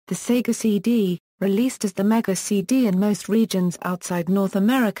The Sega CD, released as the Mega CD in most regions outside North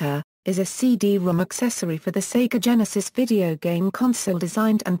America, is a CD-ROM accessory for the Sega Genesis video game console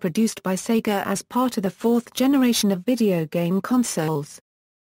designed and produced by Sega as part of the fourth generation of video game consoles.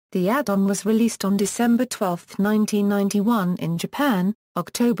 The add-on was released on December 12, 1991 in Japan,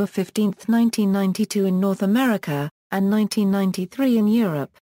 October 15, 1992 in North America, and 1993 in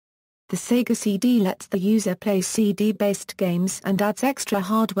Europe. The Sega CD lets the user play CD-based games and adds extra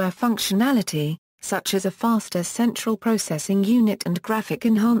hardware functionality, such as a faster central processing unit and graphic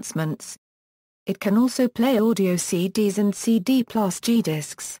enhancements. It can also play audio CDs and CD+G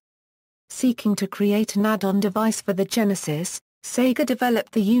discs. Seeking to create an add-on device for the Genesis, Sega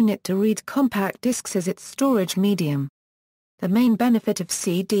developed the unit to read compact discs as its storage medium. The main benefit of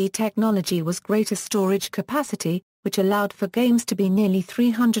CD technology was greater storage capacity, which allowed for games to be nearly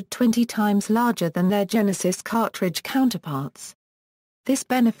 320 times larger than their Genesis cartridge counterparts. This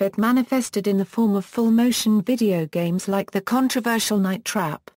benefit manifested in the form of full-motion video games like the controversial Night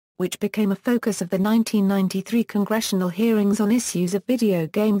Trap, which became a focus of the 1993 congressional hearings on issues of video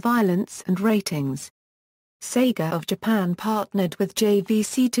game violence and ratings. Sega of Japan partnered with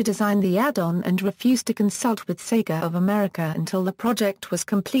JVC to design the add-on and refused to consult with Sega of America until the project was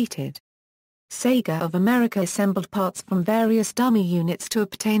completed. Sega of America assembled parts from various dummy units to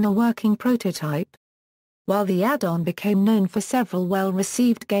obtain a working prototype. While the add-on became known for several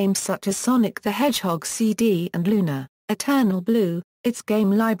well-received games such as Sonic the Hedgehog CD and Luna, Eternal Blue, its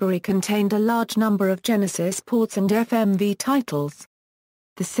game library contained a large number of Genesis ports and FMV titles.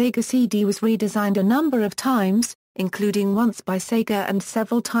 The Sega CD was redesigned a number of times, including once by Sega and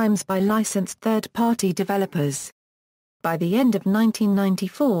several times by licensed third-party developers. By the end of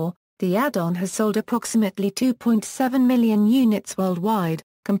 1994, the add-on has sold approximately 2.7 million units worldwide,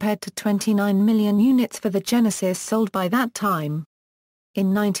 compared to 29 million units for the Genesis sold by that time.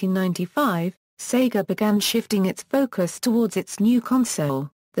 In 1995, Sega began shifting its focus towards its new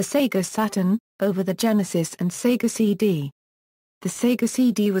console, the Sega Saturn, over the Genesis and Sega CD. The Sega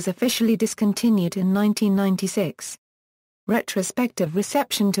CD was officially discontinued in 1996. Retrospective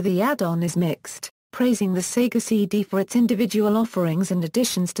reception to the add-on is mixed, praising the Sega CD for its individual offerings and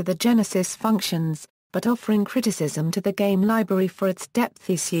additions to the Genesis functions, but offering criticism to the game library for its depth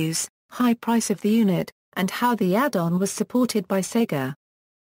issues, high price of the unit, and how the add-on was supported by Sega.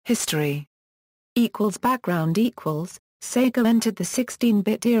 History Background Sega entered the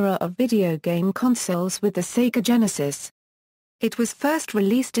 16-bit era of video game consoles with the Sega Genesis. It was first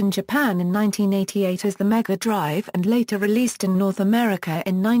released in Japan in 1988 as the Mega Drive and later released in North America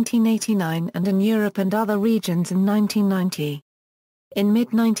in 1989 and in Europe and other regions in 1990. In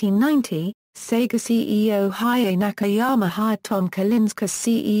mid-1990, Sega CEO Hide Nakayama hired Tom Kalinske as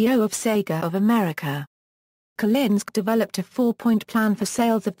CEO of Sega of America. Kalinske developed a 4-point plan for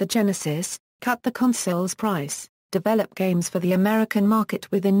sales of the Genesis, cut the console's price, develop games for the American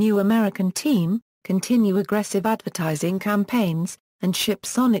market with a new American team, continue aggressive advertising campaigns, and ship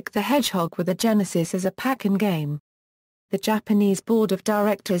Sonic the Hedgehog with a Genesis as a pack-in game. The Japanese board of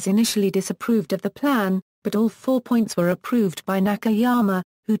directors initially disapproved of the plan, but all 4 points were approved by Nakayama,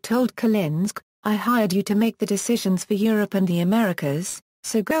 who told Kalinske, "I hired you to make the decisions for Europe and the Americas,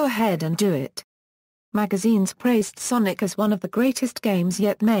 so go ahead and do it." Magazines praised Sonic as one of the greatest games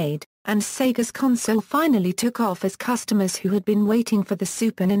yet made, and Sega's console finally took off as customers who had been waiting for the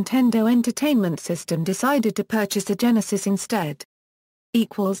Super Nintendo Entertainment System decided to purchase a Genesis instead.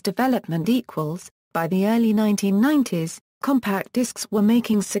 Development By the early 1990s, compact discs were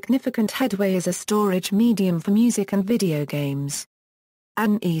making significant headway as a storage medium for music and video games.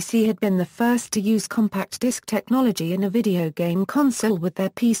 NEC had been the first to use compact disc technology in a video game console with their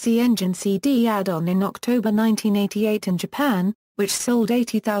PC Engine CD add-on in October 1988 in Japan, which sold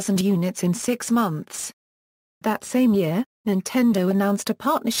 80,000 units in 6 months. That same year, Nintendo announced a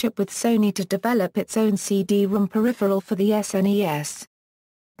partnership with Sony to develop its own CD-ROM peripheral for the SNES.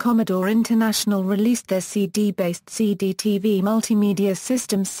 Commodore International released their CD-based CD-TV multimedia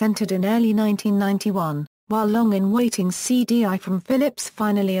systems centered in early 1991. While long-in-waiting CDI from Philips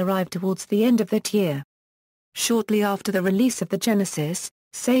finally arrived towards the end of that year. Shortly after the release of the Genesis,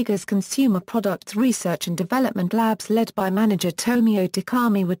 Sega's consumer products research and development labs led by manager Tomio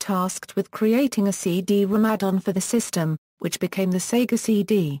Takami were tasked with creating a CD-ROM add-on for the system, which became the Sega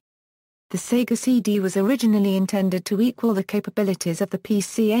CD. The Sega CD was originally intended to equal the capabilities of the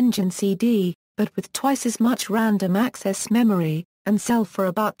PC Engine CD, but with twice as much random access memory, and sell for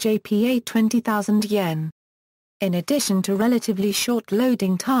about JPY 20,000 yen. In addition to relatively short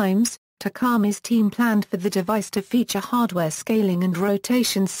loading times, Takami's team planned for the device to feature hardware scaling and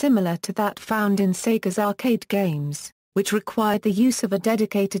rotation similar to that found in Sega's arcade games. which required the use of a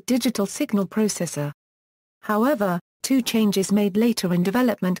dedicated digital signal processor. However, two changes made later in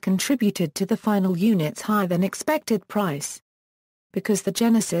development contributed to the final unit's higher than expected price. Because the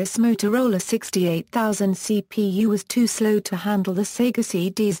Genesis Motorola 68000 CPU was too slow to handle the Sega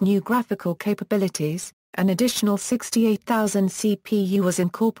CD's new graphical capabilities, an additional 68000 CPU was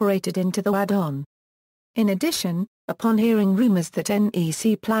incorporated into the add-on. In addition, upon hearing rumors that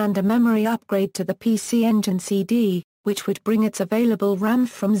NEC planned a memory upgrade to the PC Engine CD, which would bring its available RAM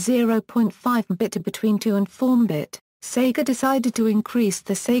from 0.5-bit to between 2 and 4-bit, Sega decided to increase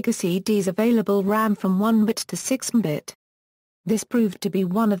the Sega CD's available RAM from 1-bit to 6-bit. This proved to be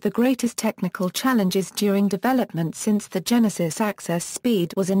one of the greatest technical challenges during development, since the Genesis access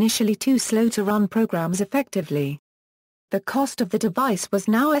speed was initially too slow to run programs effectively. The cost of the device was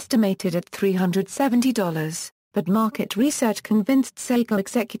now estimated at $370, but market research convinced Sega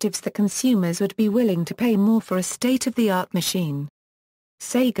executives that consumers would be willing to pay more for a state-of-the-art machine.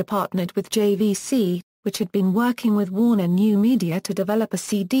 Sega partnered with JVC, which had been working with Warner New Media to develop a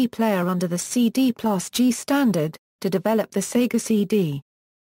CD player under the CD+G standard, to develop the Sega CD.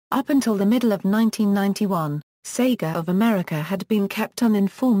 Up until the middle of 1991, Sega of America had been kept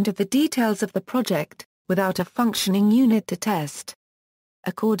uninformed of the details of the project, without a functioning unit to test.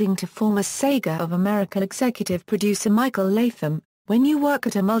 According to former Sega of America executive producer Michael Latham, when you work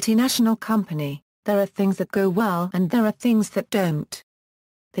at a multinational company, there are things that go well and there are things that don't.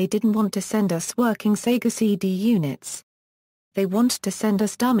 They didn't want to send us working Sega CD units. They wanted to send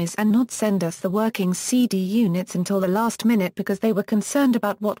us dummies and not send us the working CD units until the last minute because they were concerned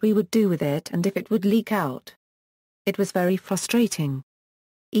about what we would do with it and if it would leak out. It was very frustrating.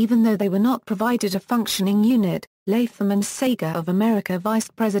 Even though they were not provided a functioning unit, Latham and Sega of America Vice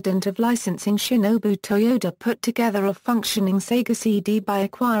President of Licensing Shinobu Toyoda put together a functioning Sega CD by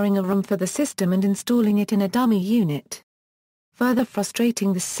acquiring a ROM for the system and installing it in a dummy unit. Further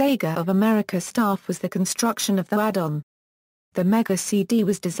frustrating the Sega of America staff was the construction of the add-on. The Mega CD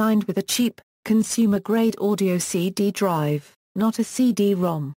was designed with a cheap, consumer-grade audio CD drive, not a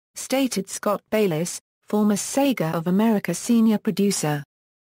CD-ROM, stated Scott Bayliss, former Sega of America senior producer.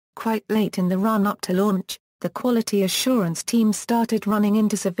 Quite late in the run-up to launch, the quality assurance team started running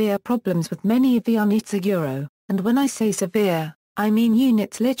into severe problems with many of the units Euro, and when I say severe, I mean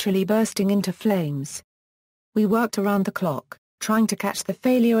units literally bursting into flames. We worked around the clock, trying to catch the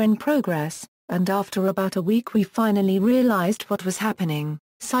failure in progress, and after about a week we finally realized what was happening,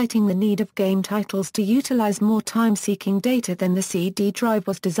 citing the need of game titles to utilize more time-seeking data than the CD drive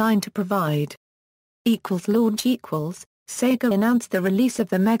was designed to provide. Launch Sega announced the release of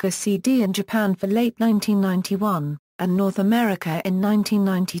the Mega CD in Japan for late 1991, and North America in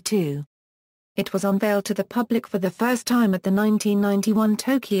 1992. It was unveiled to the public for the first time at the 1991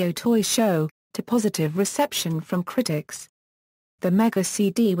 Tokyo Toy Show, to positive reception from critics. The Mega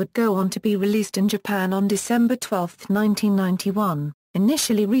CD would go on to be released in Japan on December 12, 1991,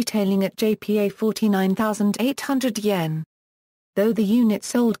 initially retailing at JPY 49,800 yen. Though the unit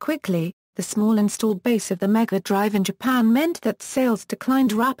sold quickly, the small installed base of the Mega Drive in Japan meant that sales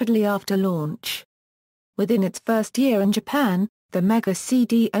declined rapidly after launch. Within its first year in Japan, the Mega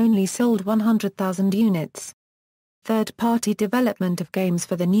CD only sold 100,000 units. Third-party development of games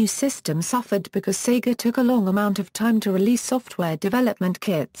for the new system suffered because Sega took a long amount of time to release software development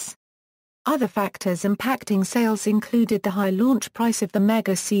kits. Other factors impacting sales included the high launch price of the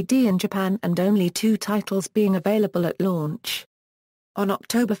Mega CD in Japan and only 2 titles being available at launch. On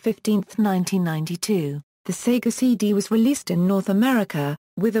October 15, 1992, the Sega CD was released in North America,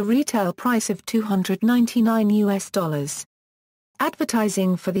 with a retail price of $299.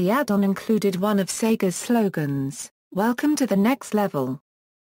 Advertising for the add-on included one of Sega's slogans, "Welcome to the next level."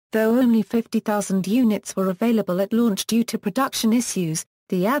 Though only 50,000 units were available at launch due to production issues,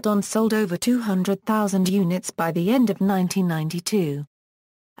 the add-on sold over 200,000 units by the end of 1992.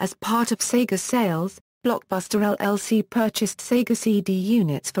 As part of Sega's sales, Blockbuster LLC purchased Sega CD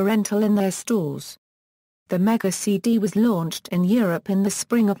units for rental in their stores. The Mega CD was launched in Europe in the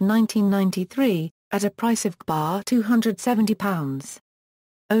spring of 1993, at a price of £270.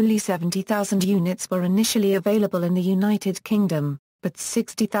 Only 70,000 units were initially available in the United Kingdom, but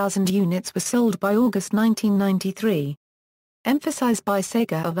 60,000 units were sold by August 1993. Emphasized by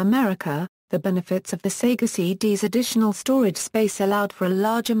Sega of America, the benefits of the Sega CD's additional storage space allowed for a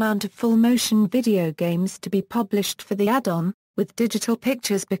large amount of full-motion video games to be published for the add-on, with Digital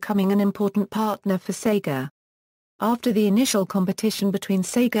Pictures becoming an important partner for Sega. After the initial competition between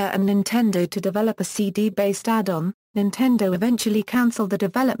Sega and Nintendo to develop a CD-based add-on, Nintendo eventually cancelled the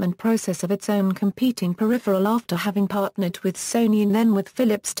development process of its own competing peripheral after having partnered with Sony and then with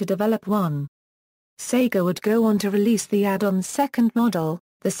Philips to develop one. Sega would go on to release the add-on's second model,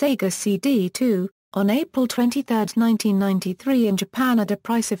 the Sega CD2, on April 23, 1993 in Japan at a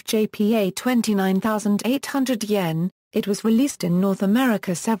price of JPY 29,800 yen. It was released in North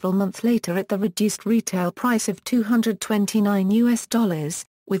America several months later at the reduced retail price of $229,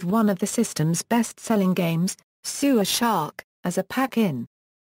 with one of the system's best-selling games, Sewer Shark, as a pack-in.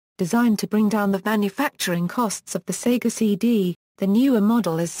 Designed to bring down the manufacturing costs of the Sega CD, the newer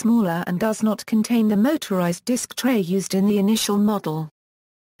model is smaller and does not contain the motorized disc tray used in the initial model.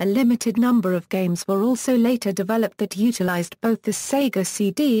 A limited number of games were also later developed that utilized both the Sega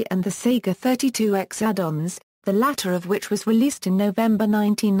CD and the Sega 32X add-ons, the latter of which was released in November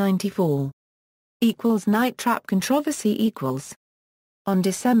 1994. Night Trap controversy. On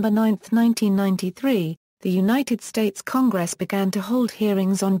December 9, 1993, the United States Congress began to hold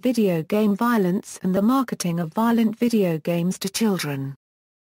hearings on video game violence and the marketing of violent video games to children.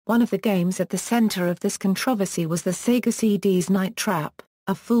 One of the games at the center of this controversy was the Sega CD's Night Trap,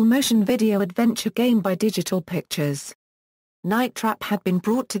 a full-motion video adventure game by Digital Pictures. Night Trap had been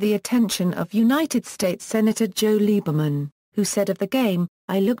brought to the attention of United States Senator Joe Lieberman, who said of the game,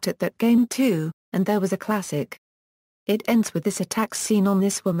 "I looked at that game too, and there was a classic. It ends with this attack scene on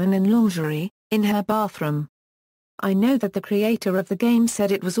this woman in lingerie, in her bathroom. I know that the creator of the game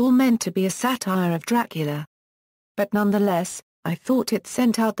said it was all meant to be a satire of Dracula. But nonetheless, I thought it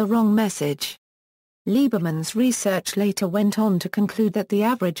sent out the wrong message." Lieberman's research later went on to conclude that the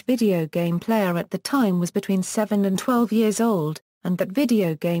average video game player at the time was between 7 and 12 years old, and that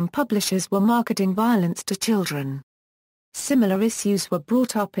video game publishers were marketing violence to children. Similar issues were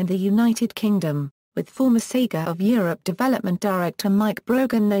brought up in the United Kingdom, with former Sega of Europe development director Mike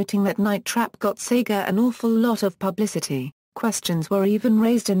Brogan noting that Night Trap got Sega an awful lot of publicity. Questions were even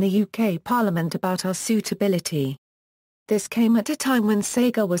raised in the UK Parliament about our suitability. This came at a time when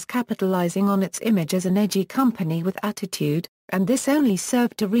Sega was capitalizing on its image as an edgy company with attitude, and this only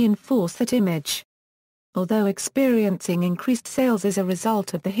served to reinforce that image. Although experiencing increased sales as a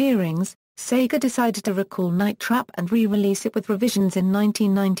result of the hearings, Sega decided to recall Night Trap and re-release it with revisions in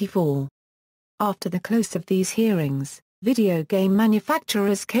 1994. After the close of these hearings, video game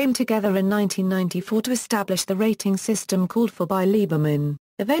manufacturers came together in 1994 to establish the rating system called for by Lieberman,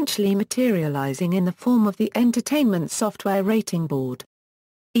 eventually materializing in the form of the Entertainment Software Rating Board.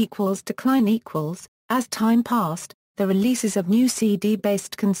 Decline. As time passed, the releases of new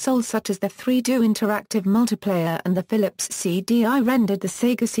CD-based consoles such as the 3DO Interactive Multiplayer and the Philips CDI rendered the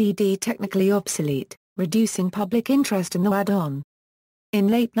Sega CD technically obsolete, reducing public interest in the add-on. In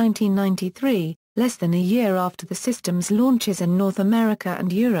late 1993, less than a year after the system's launches in North America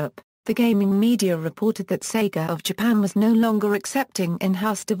and Europe, the gaming media reported that Sega of Japan was no longer accepting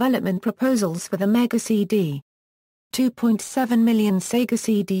in-house development proposals for the Mega CD. 2.7 million Sega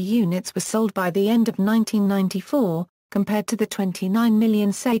CD units were sold by the end of 1994, compared to the 29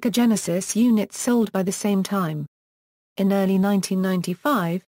 million Sega Genesis units sold by the same time. In early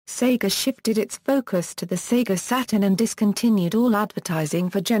 1995, Sega shifted its focus to the Sega Saturn and discontinued all advertising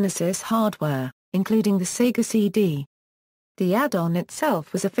for Genesis hardware, including the Sega CD. The add-on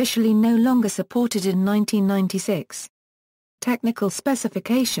itself was officially no longer supported in 1996. Technical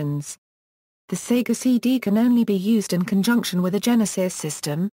specifications. The Sega CD can only be used in conjunction with a Genesis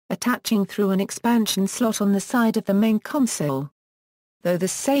system, attaching through an expansion slot on the side of the main console. Though the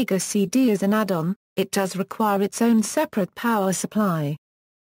Sega CD is an add-on, it does require its own separate power supply.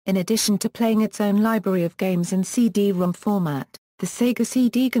 In addition to playing its own library of games in CD-ROM format, the Sega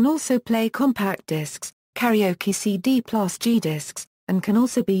CD can also play compact discs, karaoke CD+G discs, and can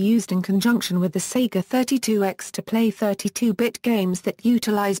also be used in conjunction with the Sega 32X to play 32-bit games that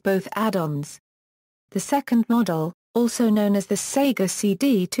utilize both add-ons. The second model, also known as the Sega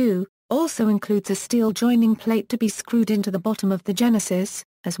CD2, also includes a steel joining plate to be screwed into the bottom of the Genesis,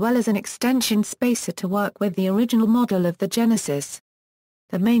 as well as an extension spacer to work with the original model of the Genesis.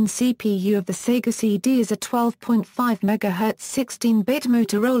 The main CPU of the Sega CD is a 12.5 MHz 16-bit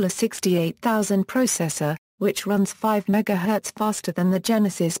Motorola 68000 processor, which runs 5 MHz faster than the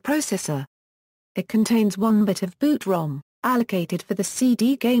Genesis processor. It contains 1 bit of boot ROM, allocated for the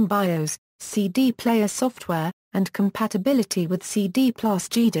CD game BIOS, CD player software, and compatibility with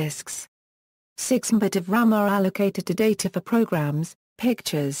CD+G discs. 6 bit of RAM are allocated to data for programs,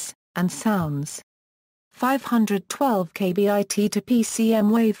 pictures, and sounds. 512 kbit to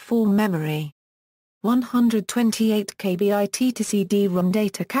PCM waveform memory. 128 kbit to CD-ROM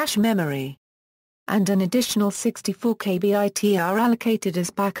data cache memory. And an additional 64 kbit are allocated as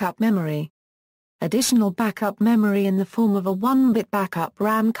backup memory. Additional backup memory in the form of a 1-bit backup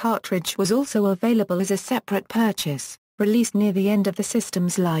RAM cartridge was also available as a separate purchase, released near the end of the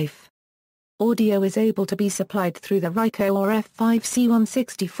system's life. audio is able to be supplied through the Ryco or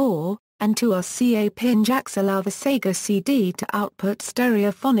F5C164, and two RCA pin jacks allow the Sega CD to output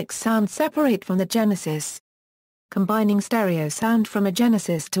stereophonic sound separate from the Genesis. Combining stereo sound from a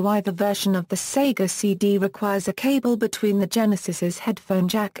Genesis to either version of the Sega CD requires a cable between the Genesis's headphone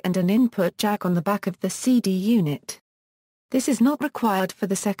jack and an input jack on the back of the CD unit. This is not required for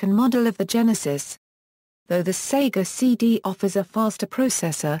the second model of the Genesis. Though the Sega CD offers a faster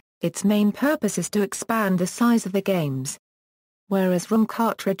processor, its main purpose is to expand the size of the games. Whereas ROM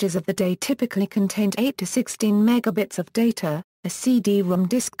cartridges of the day typically contained 8 to 16 megabits of data, a CD-ROM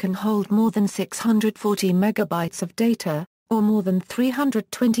disc can hold more than 640 megabytes of data, or more than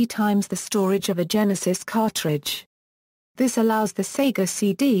 320 times the storage of a Genesis cartridge. This allows the Sega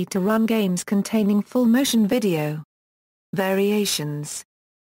CD to run games containing full-motion video. Variations.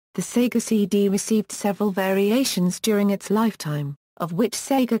 The Sega CD received several variations during its lifetime, of which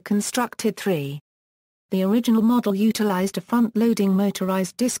Sega constructed 3. The original model utilized a front-loading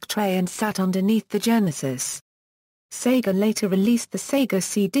motorized disc tray and sat underneath the Genesis. Sega later released the Sega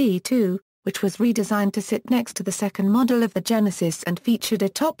CD2, which was redesigned to sit next to the second model of the Genesis and featured a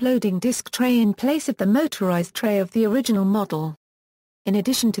top-loading disc tray in place of the motorized tray of the original model. In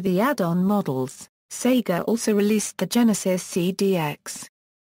addition to the add-on models, Sega also released the Genesis CDX.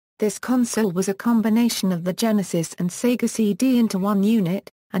 This console was a combination of the Genesis and Sega CD into one unit,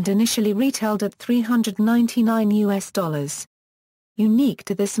 and initially retailed at $399. Unique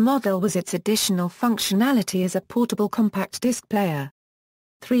to this model was its additional functionality as a portable compact disc player.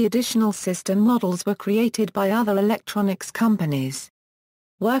 3 additional system models were created by other electronics companies.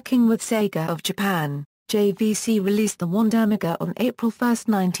 Working with Sega of Japan, JVC released the Wondermega on April 1,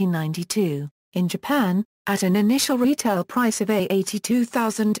 1992, in Japan, at an initial retail price of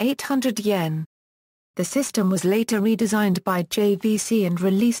 82,800 yen. The system was later redesigned by JVC and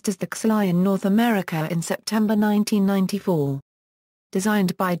released as the XLI in North America in September 1994.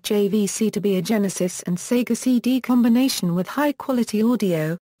 Designed by JVC to be a Genesis and Sega CD combination with high-quality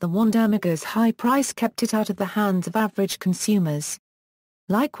audio, the Wondermega's high price kept it out of the hands of average consumers.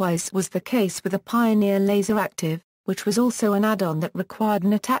 Likewise was the case with the Pioneer Laseractive, which was also an add-on that required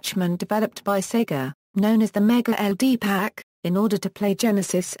an attachment developed by Sega, known as the Mega LD Pack, in order to play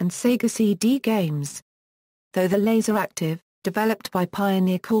Genesis and Sega CD games. Though the Laseractive, developed by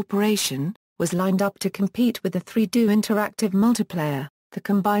Pioneer Corporation, was lined up to compete with the 3DO Interactive Multiplayer, the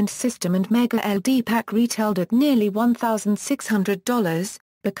combined system and Mega LD Pack retailed at nearly $1,600,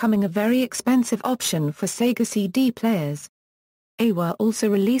 becoming a very expensive option for Sega CD players. AWA also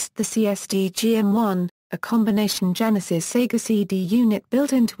released the CSD-GM1, a combination Genesis Sega CD unit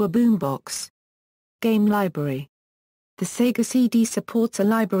built into a boombox. Game Library. The Sega CD supports a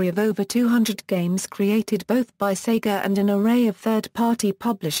library of over 200 games created both by Sega and an array of third-party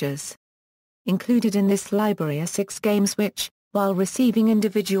publishers. Included in this library are 6 games which, while receiving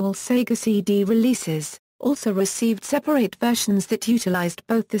individual Sega CD releases, also received separate versions that utilized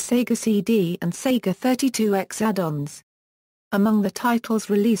both the Sega CD and Sega 32X add-ons. Among the titles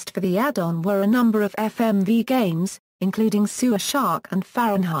released for the add-on were a number of FMV games, including Sewer Shark and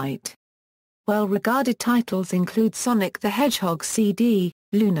Fahrenheit. Well-regarded titles include Sonic the Hedgehog CD,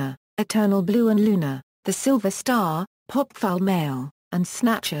 Luna, Eternal Blue and Luna, The Silver Star, Popfoul Mail, and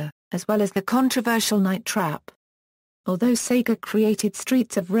Snatcher, as well as the controversial Night Trap. Although Sega created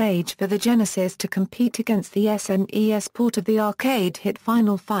Streets of Rage for the Genesis to compete against the SNES port of the arcade hit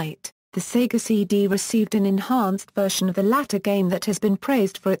Final Fight, the Sega CD received an enhanced version of the latter game that has been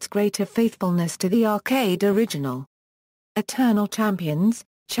praised for its greater faithfulness to the arcade original. Eternal Champions,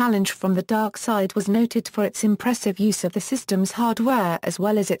 Challenge from the Dark Side was noted for its impressive use of the system's hardware as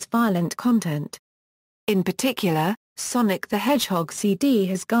well as its violent content. In particular, Sonic the Hedgehog CD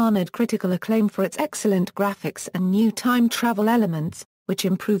has garnered critical acclaim for its excellent graphics and new time travel elements, which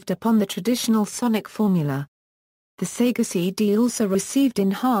improved upon the traditional Sonic formula. The Sega CD also received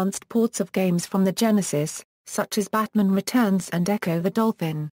enhanced ports of games from the Genesis, such as Batman Returns and Echo the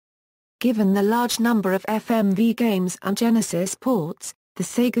Dolphin. Given the large number of FMV games and Genesis ports, the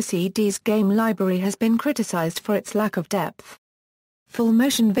Sega CD's game library has been criticized for its lack of depth.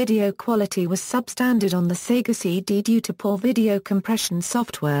 Full-motion video quality was substandard on the Sega CD due to poor video compression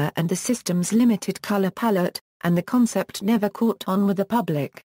software and the system's limited color palette, and the concept never caught on with the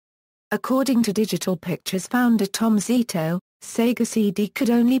public. According to Digital Pictures founder Tom Zito, Sega CD could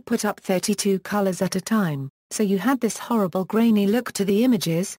only put up 32 colors at a time, so you had this horrible grainy look to the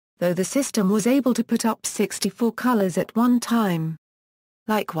images, though the system was able to put up 64 colors at one time.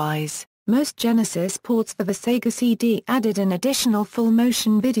 Likewise, most Genesis ports for the Sega CD added an additional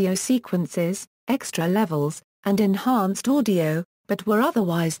full-motion video sequences, extra levels, and enhanced audio, but were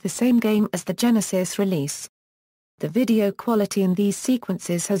otherwise the same game as the Genesis release. The video quality in these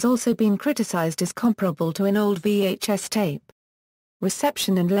sequences has also been criticized as comparable to an old VHS tape.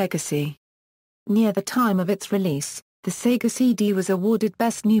 Reception and legacy. Near the time of its release, the Sega CD was awarded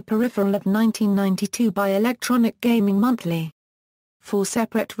Best New Peripheral of 1992 by Electronic Gaming Monthly. 4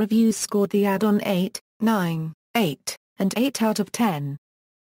 separate reviews scored the add-on 8, 9, 8, and 8 out of 10.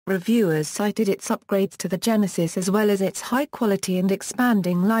 Reviewers cited its upgrades to the Genesis as well as its high quality and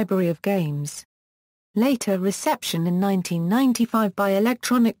expanding library of games. Later reception in 1995 by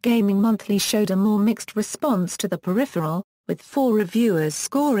Electronic Gaming Monthly showed a more mixed response to the peripheral, with 4 reviewers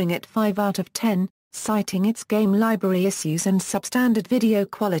scoring it 5 out of 10, citing its game library issues and substandard video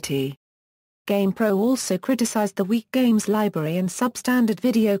quality. GamePro also criticized the weak games library and substandard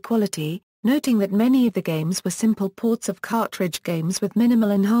video quality, noting that many of the games were simple ports of cartridge games with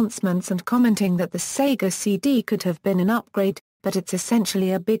minimal enhancements and commenting that the Sega CD could have been an upgrade, but it's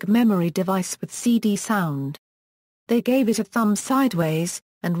essentially a big memory device with CD sound. They gave it a thumb sideways,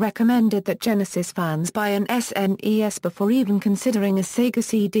 and recommended that Genesis fans buy an SNES before even considering a Sega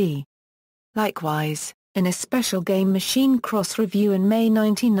CD. Likewise, in a special Game Machine Cross review in May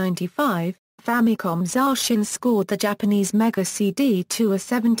 1995, Famicom Zarshin scored the Japanese Mega CD to a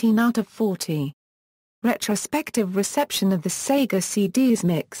 17 out of 40. Retrospective reception of the Sega CD is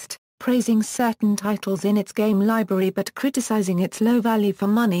mixed, praising certain titles in its game library but criticizing its low value for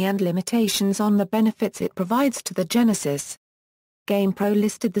money and limitations on the benefits it provides to the Genesis. GamePro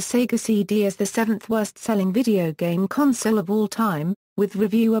listed the Sega CD as the 7th worst-selling video game console of all time, with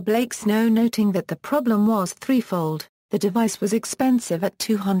reviewer Blake Snow noting that the problem was threefold. The device was expensive at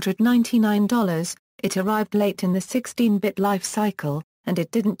 $299, it arrived late in the 16-bit life cycle, and it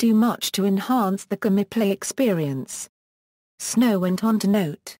didn't do much to enhance the gameplay experience. Snow went on to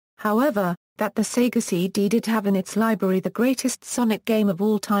note, however, that the Sega CD did have in its library the greatest Sonic game of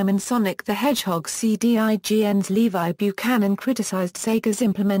all time in Sonic the Hedgehog CD-IGN's Levi Buchanan criticized Sega's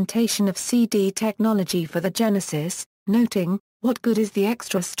implementation of CD technology for the Genesis, noting, "What good is the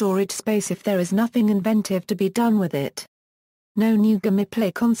extra storage space if there is nothing inventive to be done with it? No new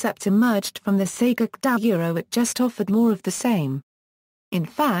gameplay concepts emerged from the Sega CD Euro, it just offered more of the same." In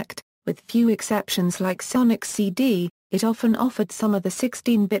fact, with few exceptions like Sonic CD, it often offered some of the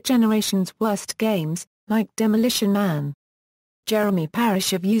 16-bit generation's worst games, like Demolition Man. Jeremy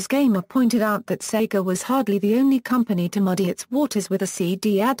Parrish of UseGamer pointed out that Sega was hardly the only company to muddy its waters with a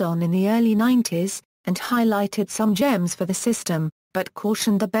CD add-on in the early 90s, and highlighted some gems for the system, but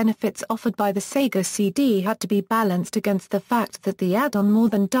cautioned the benefits offered by the Sega CD had to be balanced against the fact that the add-on more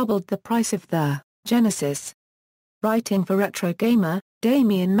than doubled the price of the Genesis. Writing for Retro Gamer,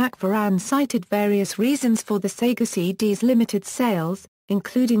 Damien McFerran cited various reasons for the Sega CD's limited sales,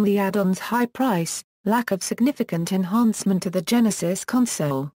 including the add-on's high price, lack of significant enhancement to the Genesis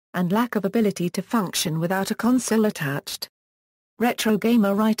console, and lack of ability to function without a console attached. Retro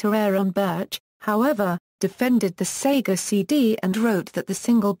Gamer writer Aaron Birch, however, defended the Sega CD and wrote that the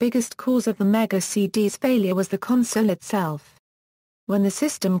single biggest cause of the Mega CD's failure was the console itself. When the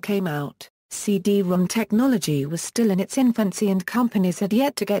system came out, CD-ROM technology was still in its infancy and companies had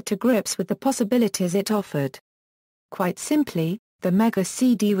yet to get to grips with the possibilities it offered. Quite simply, the Mega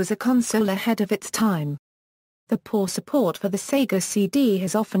CD was a console ahead of its time. The poor support for the Sega CD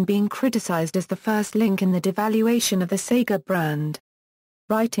has often been criticized as the first link in the devaluation of the Sega brand.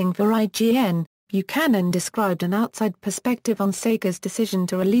 Writing for IGN, Buchanan described an outside perspective on Sega's decision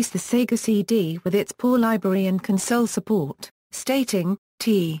to release the Sega CD with its poor library and console support, stating,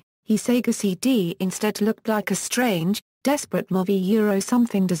 "The Sega CD instead looked like a strange, desperate movie Euro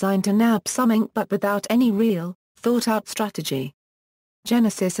something designed to nab something but without any real, thought-out strategy."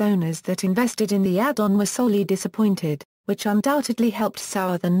 Genesis owners that invested in the add-on were sorely disappointed, which undoubtedly helped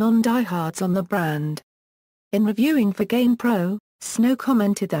sour the non-diehards on the brand. In reviewing for GamePro, Snow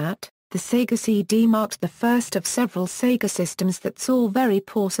commented that, the Sega CD marked the first of several Sega systems that saw very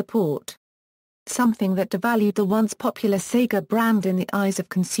poor support. Something that devalued the once popular Sega brand in the eyes of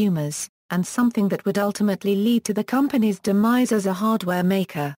consumers, and something that would ultimately lead to the company's demise as a hardware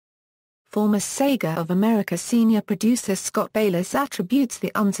maker. Former Sega of America senior producer Scott Bayless attributes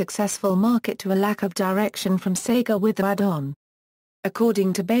the unsuccessful market to a lack of direction from Sega with the add-on.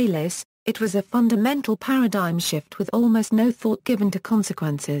 According to Bayless, it was a fundamental paradigm shift with almost no thought given to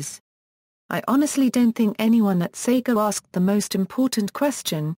consequences. "I honestly don't think anyone at Sega asked the most important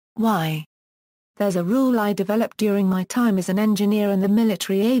question, why? There's a rule I developed during my time as an engineer in the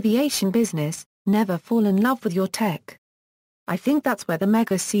military aviation business, never fall in love with your tech. I think that's where the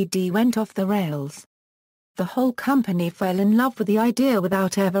Mega CD went off the rails. The whole company fell in love with the idea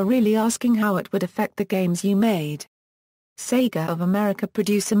without ever really asking how it would affect the games you made." Sega of America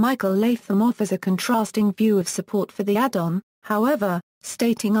producer Michael Latham offers a contrasting view of support for the add-on, however,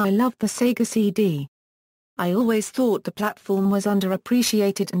 stating, "I love the Sega CD. I always thought the platform was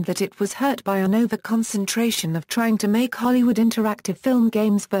underappreciated and that it was hurt by an over-concentration of trying to make Hollywood interactive film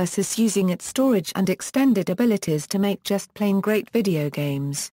games versus using its storage and extended abilities to make just plain great video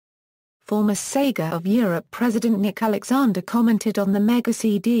games." Former Sega of Europe president Nick Alexander commented on the Mega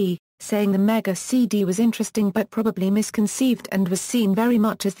CD, saying the Mega CD was interesting but probably misconceived and was seen very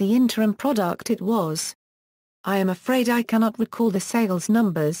much as the interim product it was. "I am afraid I cannot recall the sales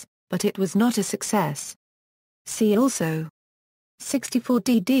numbers, but it was not a success." See also: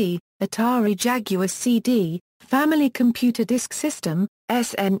 64DD, Atari Jaguar CD, Family Computer Disk System,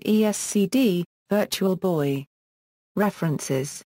 SNES CD, Virtual Boy. References